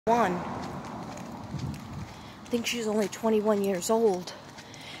I think she's only 21 years old,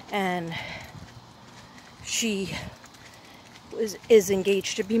 and she is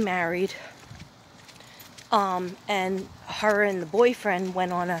engaged to be married. And her and the boyfriend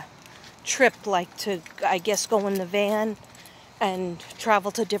went on a trip, like to, I guess, go in the van and travel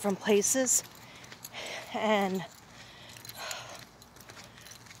to different places. And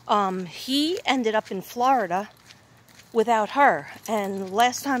he ended up in Florida without her. And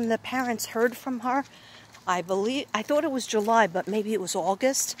last time the parents heard from her, I thought it was July, but maybe it was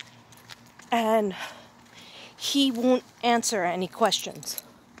August. And he won't answer any questions.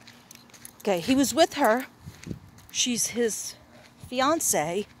 Okay, he was with her. She's his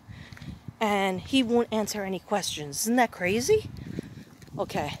fiance, and he won't answer any questions. Isn't that crazy?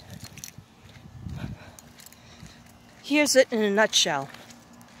 Okay. Here's it in a nutshell.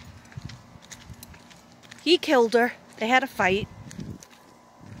 He killed her. They had a fight.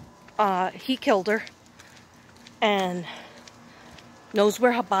 He killed her and knows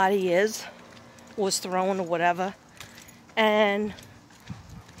where her body is, was thrown or whatever. And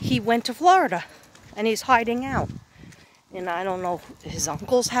he went to Florida and he's hiding out in, I don't know, his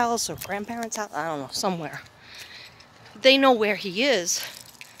uncle's house or grandparents' house. I don't know, somewhere. They know where he is.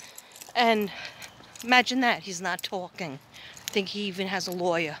 And imagine that, he's not talking. I think he even has a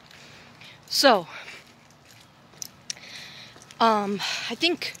lawyer. So, I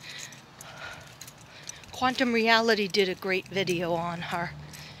think Quantum Reality did a great video on her.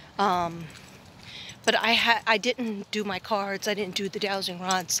 But I didn't do my cards, I didn't do the dowsing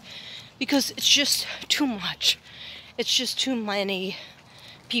rods, because it's just too much. It's just too many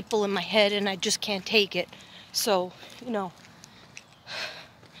people in my head, and I just can't take it. So, you know,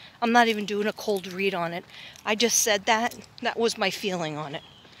 I'm not even doing a cold read on it. I just said that. That was my feeling on it.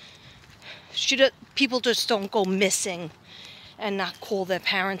 People just don't go missing and not call their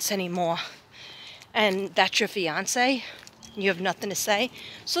parents anymore. And that's your fiance? You have nothing to say?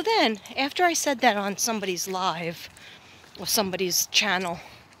 So then, after I said that on somebody's live or somebody's channel,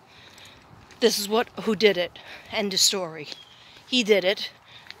 this is who did it. End of story. He did it.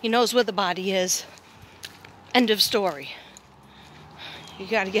 He knows where the body is. End of story. You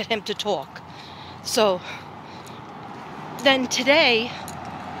got to get him to talk. So then today,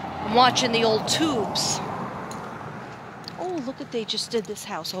 I'm watching the old tubes. Oh, look at, they just did this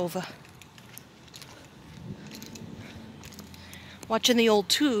house over. Watching the old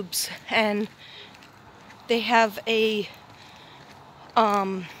tubes, and they have a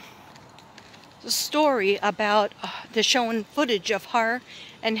story about, they're showing footage of her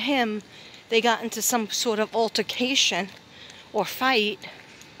and him. They got into some sort of altercation or fight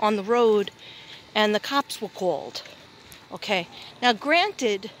on the road, and the cops were called. Okay, now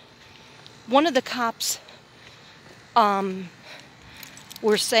granted, one of the cops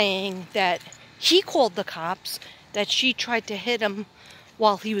were saying that he called the cops, that she tried to hit him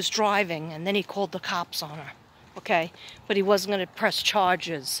while he was driving, and then he called the cops on her. Okay, but he wasn't going to press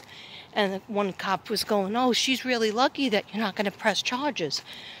charges. And one cop was going, oh, she's really lucky that you're not going to press charges.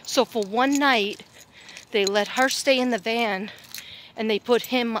 So for one night, they let her stay in the van, and they put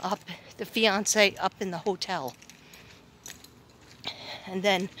him up, the fiance, up in the hotel. And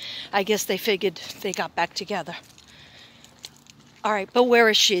then I guess they figured they got back together. All right, but where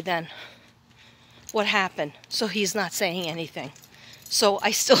is she then? What happened? So he's not saying anything. So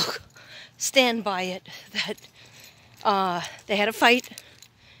I still stand by it that they had a fight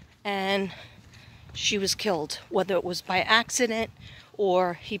and she was killed. Whether it was by accident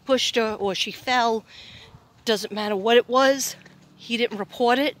or he pushed her or she fell, doesn't matter what it was. He didn't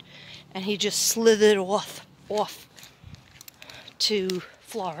report it, and he just slithered off to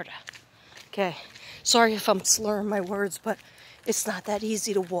Florida. Okay, sorry if I'm slurring my words, but it's not that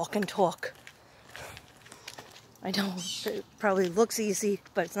easy to walk and talk. I know it probably looks easy,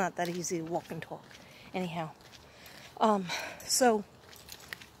 but it's not that easy to walk and talk. Anyhow, so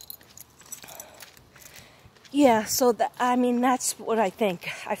yeah, so I mean, that's what I think.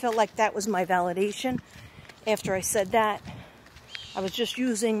 I felt like that was my validation after I said that. I was just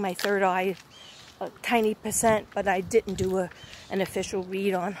using my third eye a tiny percent, but I didn't do an official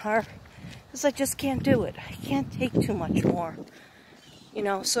read on her because I just can't do it. I can't take too much more, you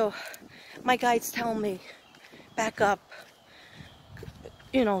know. So my guides tell me, back up,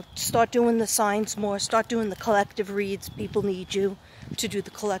 you know, start doing the signs more, start doing the collective reads. People need you to do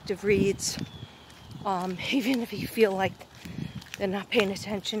the collective reads, even if you feel like they're not paying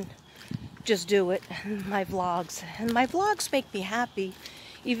attention. Just do it. And my vlogs make me happy.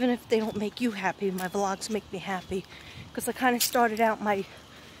 Even if they don't make you happy, my vlogs make me happy, because I kind of started out my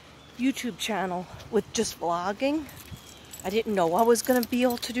YouTube channel with just vlogging, I didn't know I was going to be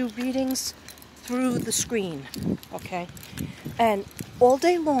able to do readings through the screen, okay? And all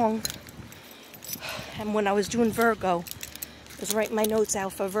day long, and when I was doing Virgo, I was writing my notes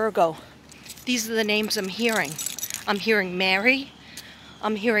out for Virgo. These are the names I'm hearing. I'm hearing Mary.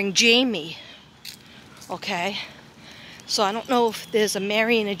 I'm hearing Jamie, okay? So I don't know if there's a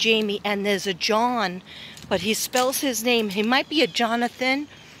Mary and a Jamie and there's a John, but he spells his name. He might be a Jonathan,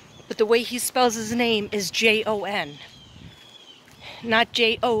 but the way he spells his name is Jon. Not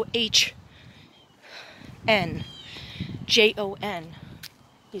John. Jon.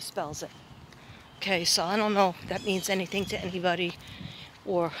 He spells it. Okay, so I don't know if that means anything to anybody,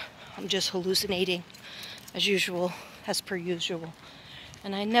 or I'm just hallucinating as usual, as per usual.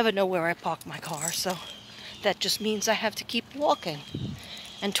 And I never know where I park my car, so that just means I have to keep walking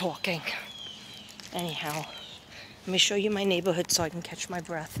and talking. Anyhow, let me show you my neighborhood so I can catch my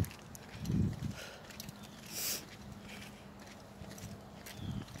breath.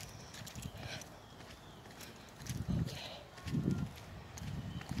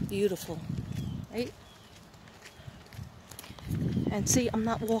 Beautiful, right? And see, I'm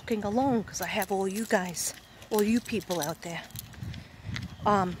not walking alone because I have all you guys, all you people out there.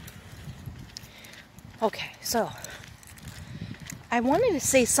 Okay, so I wanted to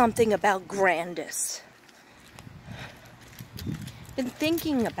say something about Grandis. Been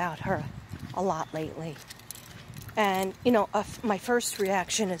thinking about her a lot lately. And, you know, my first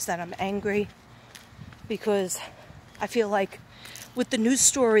reaction is that I'm angry because I feel like with the news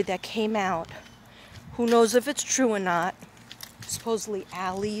story that came out, who knows if it's true or not, supposedly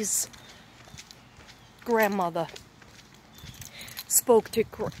Allie's grandmother spoke to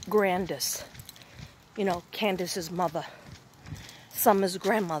Grandis, you know, Candace's mother, Summer's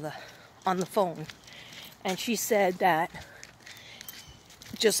grandmother, on the phone. And she said that,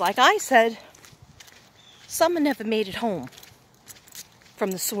 just like I said, Summer never made it home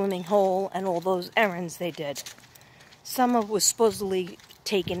from the swimming hole and all those errands they did. Summer was supposedly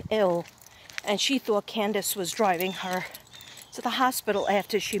taken ill, and she thought Candace was driving her to the hospital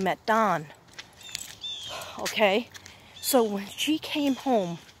after she met Don. Okay? So when she came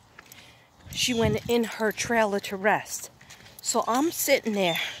home, she went in her trailer to rest. So I'm sitting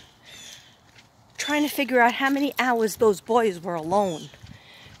there trying to figure out how many hours those boys were alone.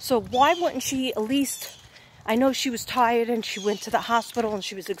 So why wouldn't she at least... I know she was tired and she went to the hospital and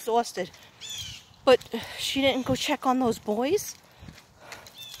she was exhausted, but she didn't go check on those boys?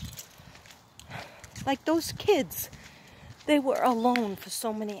 Like those kids, they were alone for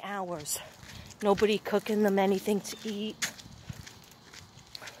so many hours. Nobody cooking them anything to eat.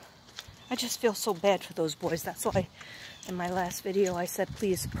 I just feel so bad for those boys. That's why in my last video I said,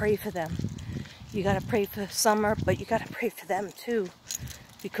 please pray for them. You gotta pray for Summer, but you gotta pray for them too,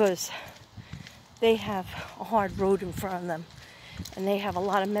 because they have a hard road in front of them, and they have a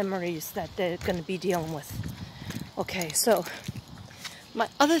lot of memories that they're going to be dealing with. Okay, so my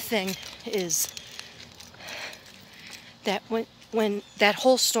other thing is that when that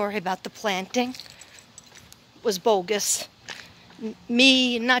whole story about the planting was bogus,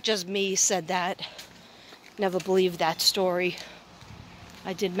 me, not just me, said that. Never believed that story.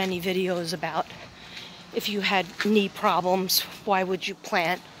 I did many videos about if you had knee problems, why would you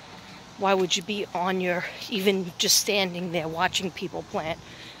plant? Why would you be on your, even just standing there watching people plant?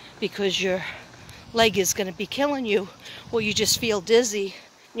 Because your leg is going to be killing you, or you just feel dizzy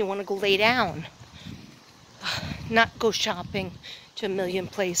and you want to go lay down. Not go shopping to a million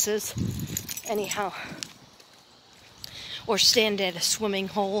places. Anyhow. Or stand at a swimming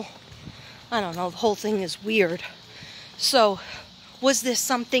hole. I don't know, the whole thing is weird. So, was there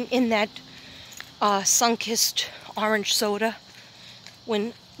something in that sun-kissed orange soda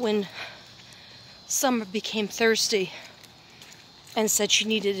when Summer became thirsty and said she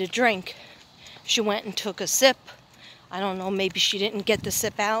needed a drink? She went and took a sip. I don't know, maybe she didn't get the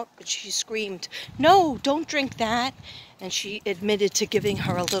sip out, but she screamed, "No, don't drink that." And she admitted to giving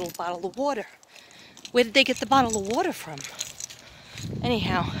her a little bottle of water. Where did they get the bottle of water from?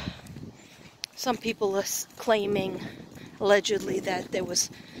 Anyhow, some people are claiming, allegedly, that there was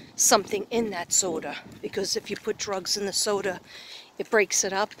something in that soda, because if you put drugs in the soda, it breaks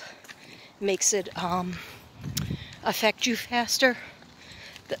it up, makes it affect you faster.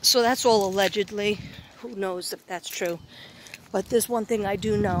 So that's all allegedly. Who knows if that's true? But there's one thing I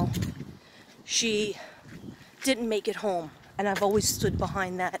do know. She didn't make it home, and I've always stood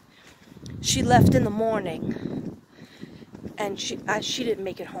behind that. She left in the morning, and she didn't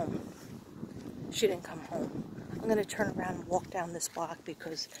make it home. She didn't come home. I'm going to turn around and walk down this block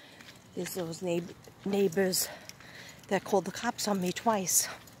because there's those neighbors that called the cops on me twice.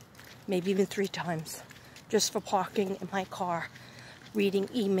 Maybe even 3 times. just for parking in my car, reading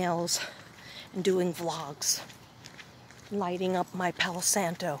emails, and doing vlogs. Lighting up my Palo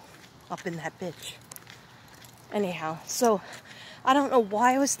Santo up in that bitch. Anyhow, so I don't know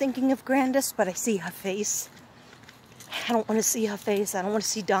why I was thinking of Grandis, but I see her face. I don't want to see her face. I don't want to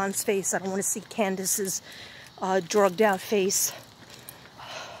see Don's face. I don't want to see Candace's drugged out face.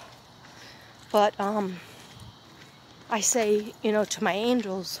 But I say, you know, to my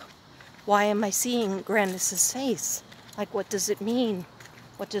angels, why am I seeing Grandis's face? Like, what does it mean?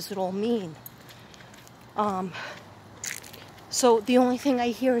 What does it all mean? So the only thing I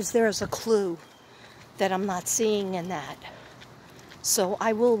hear is there's a clue that I'm not seeing in that. So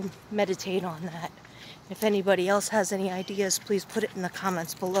I will meditate on that. If anybody else has any ideas, please put it in the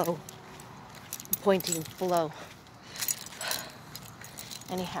comments below. I'm pointing below.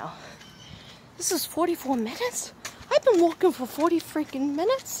 Anyhow, this is 44 minutes? I've been walking for 40 freaking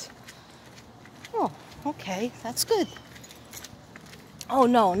minutes? Oh, okay, that's good. Oh,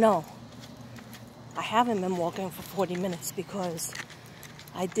 no. I haven't been walking for 40 minutes because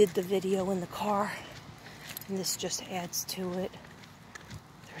I did the video in the car, and this just adds to it.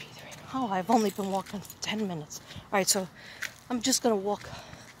 33. Oh, I've only been walking for 10 minutes. All right, so I'm just going to walk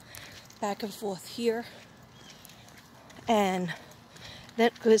back and forth here, and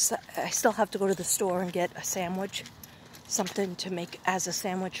then, because I still have to go to the store and get a sandwich, something to make as a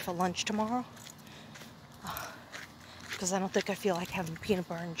sandwich for lunch tomorrow, because I don't think I feel like having peanut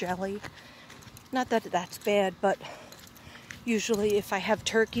butter and jelly. Not that that's bad, but usually if I have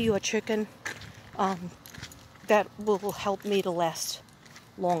turkey or chicken, that will help me to last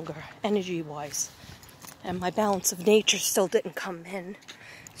longer, energy-wise. And my balance of nature still didn't come in,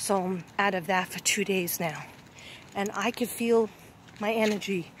 so I'm out of that for 2 days now. And I can feel my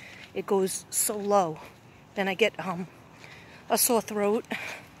energy, it goes so low. Then I get a sore throat.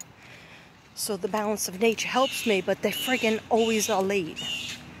 So the balance of nature helps me, but they friggin' always are late.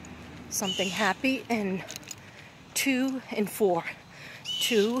 Something happy in 2 and 4.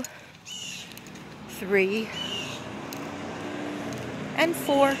 2, 3, and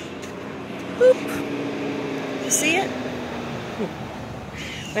 4. Boop. You see it?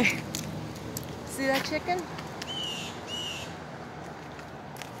 Wait. See that chicken?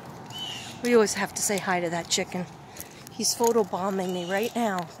 We always have to say hi to that chicken. He's photobombing me right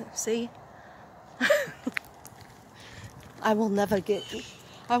now. See? I will never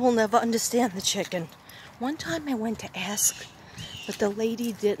understand the chicken. One time I went to ask, but the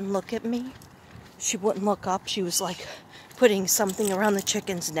lady didn't look at me. She wouldn't look up. She was like putting something around the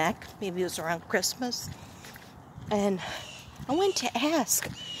chicken's neck. Maybe it was around Christmas. And I went to ask.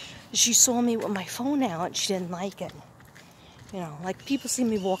 She saw me with my phone out and she didn't like it. You know, like people see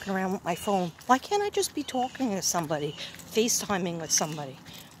me walking around with my phone. Why can't I just be talking to somebody, FaceTiming with somebody?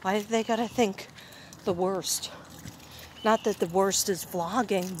 Why do they gotta think the worst? Not that the worst is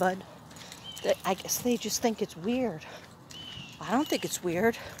vlogging, but I guess they just think it's weird. I don't think it's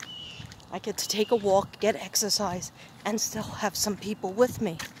weird. I get to take a walk, get exercise, and still have some people with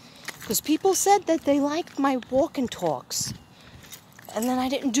me. Because people said that they liked my walk and talks. And then I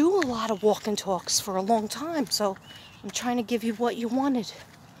didn't do a lot of walk and talks for a long time, so I'm trying to give you what you wanted.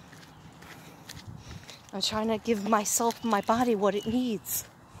 I'm trying to give myself, my body, what it needs.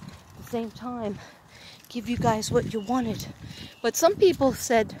 At the same time, give you guys what you wanted. But some people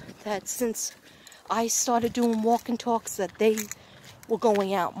said that since I started doing walk and talks that they were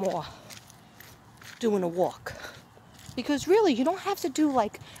going out more, doing a walk. Because really, you don't have to do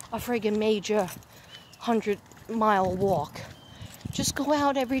like a friggin' major 100-mile walk. Just go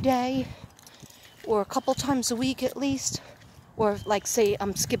out every day, or a couple times a week at least. Or like say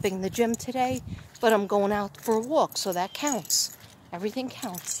I'm skipping the gym today, but I'm going out for a walk, so that counts. Everything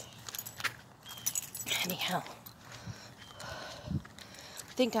counts. Anyhow,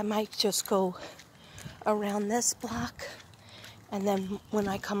 I think I might just go around this block, and then when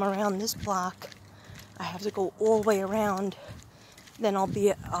I come around this block, I have to go all the way around. Then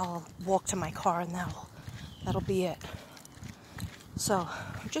I'll walk to my car, and that'll be it. So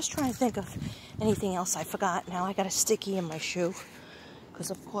I'm just trying to think of anything else I forgot. Now I got a sticky in my shoe,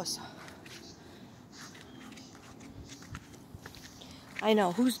 because of course I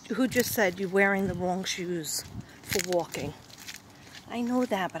know who just said you're wearing the wrong shoes for walking. I know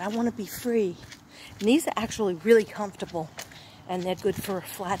that, but I want to be free. And these are actually really comfortable, and they're good for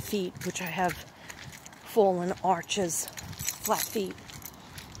flat feet, which I have fallen arches, flat feet.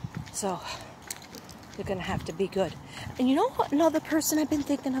 So they're gonna have to be good. And you know what, another person I've been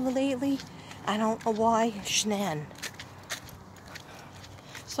thinking of lately? I don't know why, Shanann.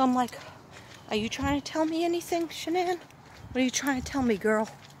 So I'm like, are you trying to tell me anything, Shanann? What are you trying to tell me, girl?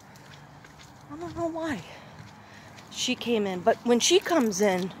 I don't know why. she came in. But when she comes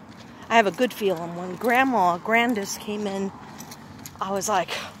in, I have a good feeling. When Grandma Grandis came in, I was like,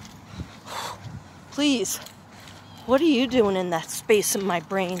 please, what are you doing in that space in my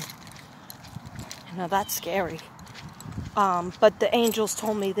brain? You know, that's scary. But the angels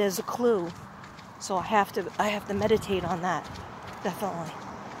told me there's a clue. So I have to meditate on that. Definitely.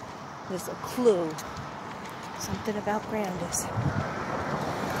 There's a clue. Something about Grandis.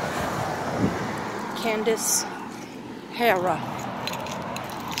 Candace Hera.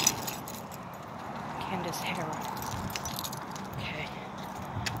 Candace Hera. Okay.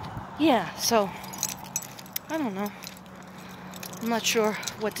 Yeah, so I don't know. I'm not sure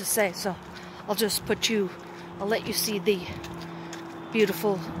what to say, so I'll let you see the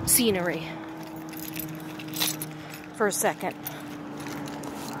beautiful scenery for a second.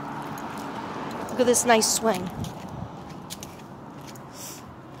 Look at this nice swing.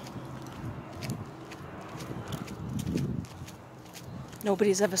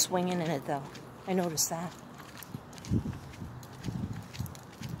 Nobody's ever swinging in it, though. I noticed that.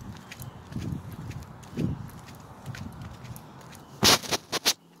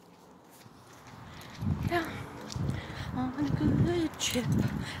 Yeah. On a good trip,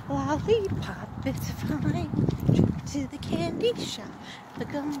 lollipop, it's fine. Trip to the candy shop, the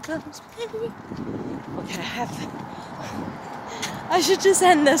gum goes penny. Okay, I should just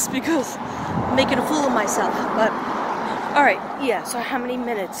end this because I'm making a fool of myself, but alright, yeah, so how many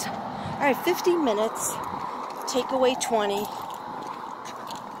minutes? Alright, 50 minutes, take away 20.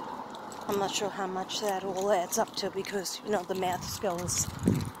 I'm not sure how much that all adds up to because, you know, the math skills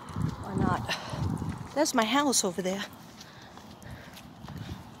are not. There's my house over there.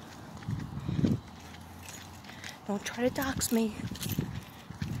 Don't try to dox me.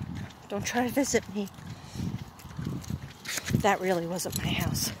 Don't try to visit me. That really wasn't my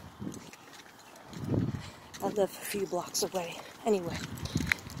house. I live a few blocks away. Anyway,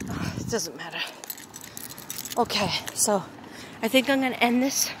 it doesn't matter. Okay, so I think I'm going to end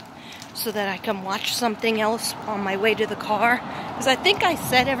this so that I can watch something else on my way to the car. Because I think I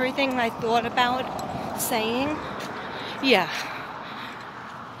said everything I thought about saying. Yeah.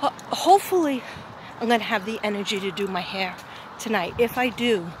 Hopefully, I'm going to have the energy to do my hair tonight. If I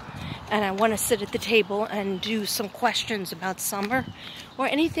do, and I want to sit at the table and do some questions about summer or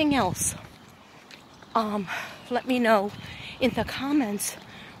anything else, let me know in the comments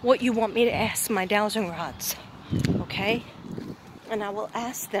what you want me to ask my dowsing rods, okay? And I will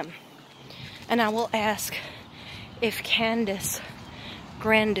ask them. And I will ask if Candace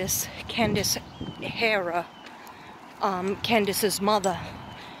Hera, Candace's mother,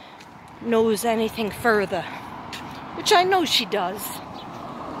 knows anything further, which I know she does.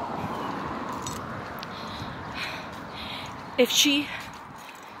 If she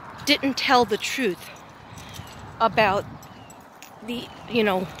didn't tell the truth about the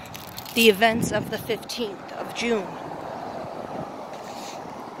events of the 15th of June,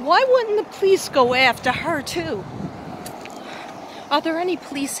 why wouldn't the police go after her too? Are there any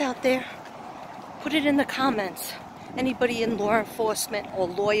police out there? Put it in the comments. Anybody in law enforcement or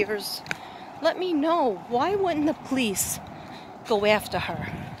lawyers, let me know. Why wouldn't the police go after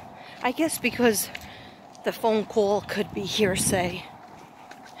her? I guess because the phone call could be hearsay.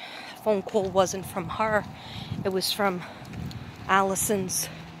 The phone call wasn't from her. It was from Allison's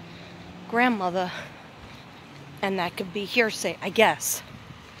grandmother. And that could be hearsay, I guess.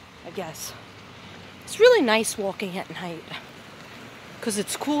 It's really nice walking at night. Because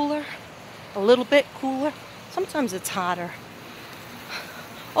it's cooler. A little bit cooler. Sometimes it's hotter.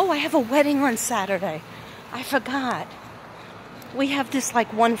 Oh, I have a wedding on Saturday. I forgot. We have this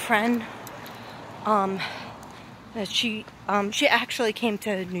one friend that she actually came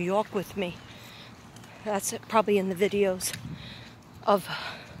to New York with me. That's probably in the videos of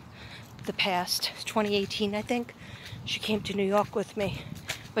the past 2018, I think. She came to New York with me,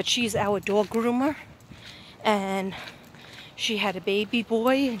 but she's our dog groomer, and she had a baby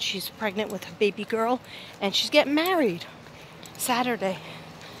boy, and she's pregnant with a baby girl, and she's getting married Saturday.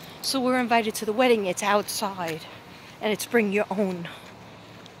 So we're invited to the wedding. It's outside, and it's bring your own.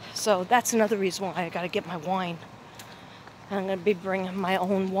 So that's another reason why I gotta get my wine. I'm gonna be bringing my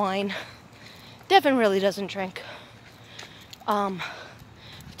own wine. Devin really doesn't drink.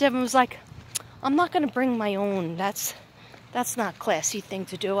 Devin was like, I'm not gonna bring my own. That's not a classy thing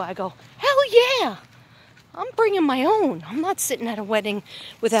to do. I go, hell yeah! I'm bringing my own. I'm not sitting at a wedding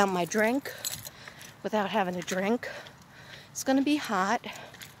without my drink, without having a drink. It's gonna be hot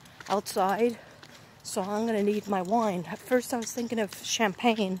outside, so I'm gonna need my wine. At first I was thinking of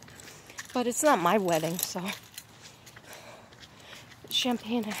champagne, but it's not my wedding, so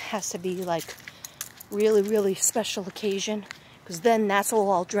champagne has to be really, really special occasion, because then that's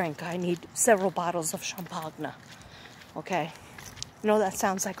all I'll drink. I need several bottles of champagne. Okay? I know that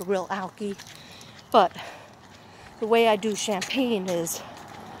sounds like a real alky, but the way I do champagne is,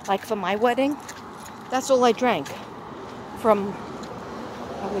 like for my wedding, that's all I drank from,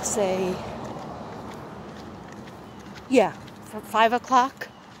 I would say, yeah, from 5 o'clock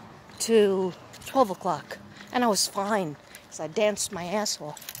to 12 o'clock. And I was fine, because I danced my ass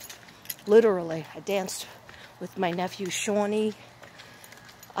off. Literally, I danced with my nephew Shawnee.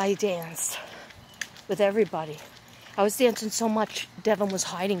 I danced with everybody. I was dancing so much, Devin was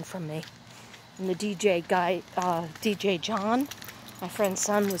hiding from me. And the DJ guy, DJ John, my friend's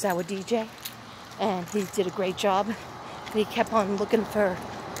son, was our DJ. And he did a great job. And he kept on looking for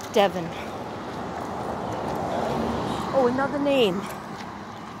Devin. Oh, another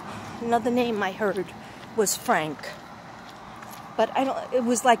name I heard was Frank. But I don't, it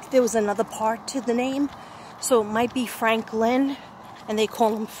was like there was another part to the name. So it might be Franklin, and they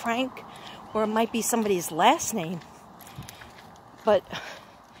call him Frank. Or it might be somebody's last name. But,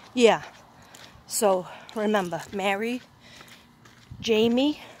 yeah. So, remember, Mary,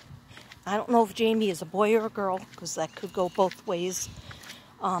 Jamie. I don't know if Jamie is a boy or a girl, because that could go both ways,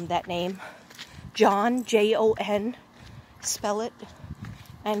 that name. John, Jon, spell it.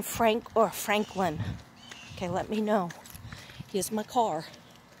 And Frank or Franklin. Okay, let me know. Here's my car.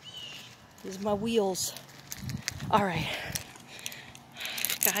 Here's my wheels. Alright.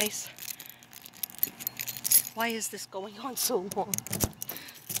 Guys. Why is this going on so long?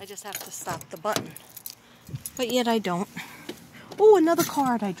 I just have to stop the button. But yet I don't. Oh, another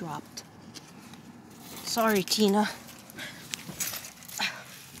card I dropped. Sorry, Tina.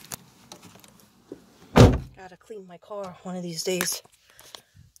 Gotta clean my car one of these days.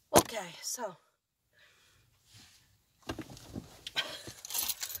 Okay, so.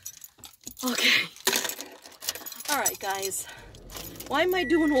 Okay. Alright, guys. Why am I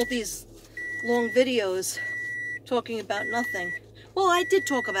doing all these long videos talking about nothing? Well, I did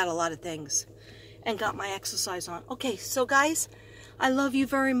talk about a lot of things and got my exercise on. Okay, so guys, I love you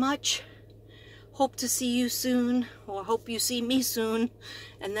very much. Hope to see you soon, or hope you see me soon.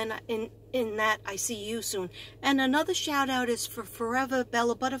 And then in that, I see you soon. And another shout out is for Forever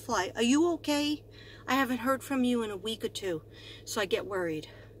Bella Butterfly. Are you okay? I haven't heard from you in a week or two, so I get worried.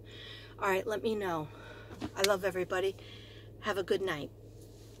 All right, let me know. I love everybody. Have a good night.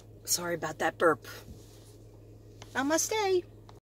 Sorry about that burp. Namaste.